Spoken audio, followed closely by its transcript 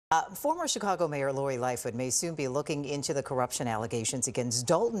Former Chicago Mayor Lori Lightfoot may soon be looking into the corruption allegations against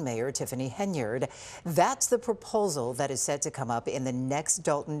Dolton Mayor Tiffany Henyard. That's the proposal that is set to come up in the next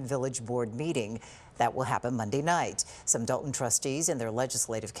Dolton Village Board meeting. That will happen Monday night. Some Dolton trustees and their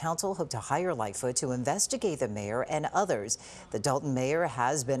legislative council hope to hire Lightfoot to investigate the mayor and others. The Dolton mayor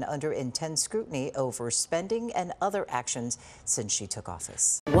has been under intense scrutiny over spending and other actions since she took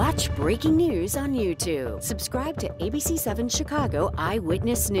office. Watch breaking news on YouTube. Subscribe to ABC 7 Chicago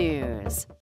Eyewitness News.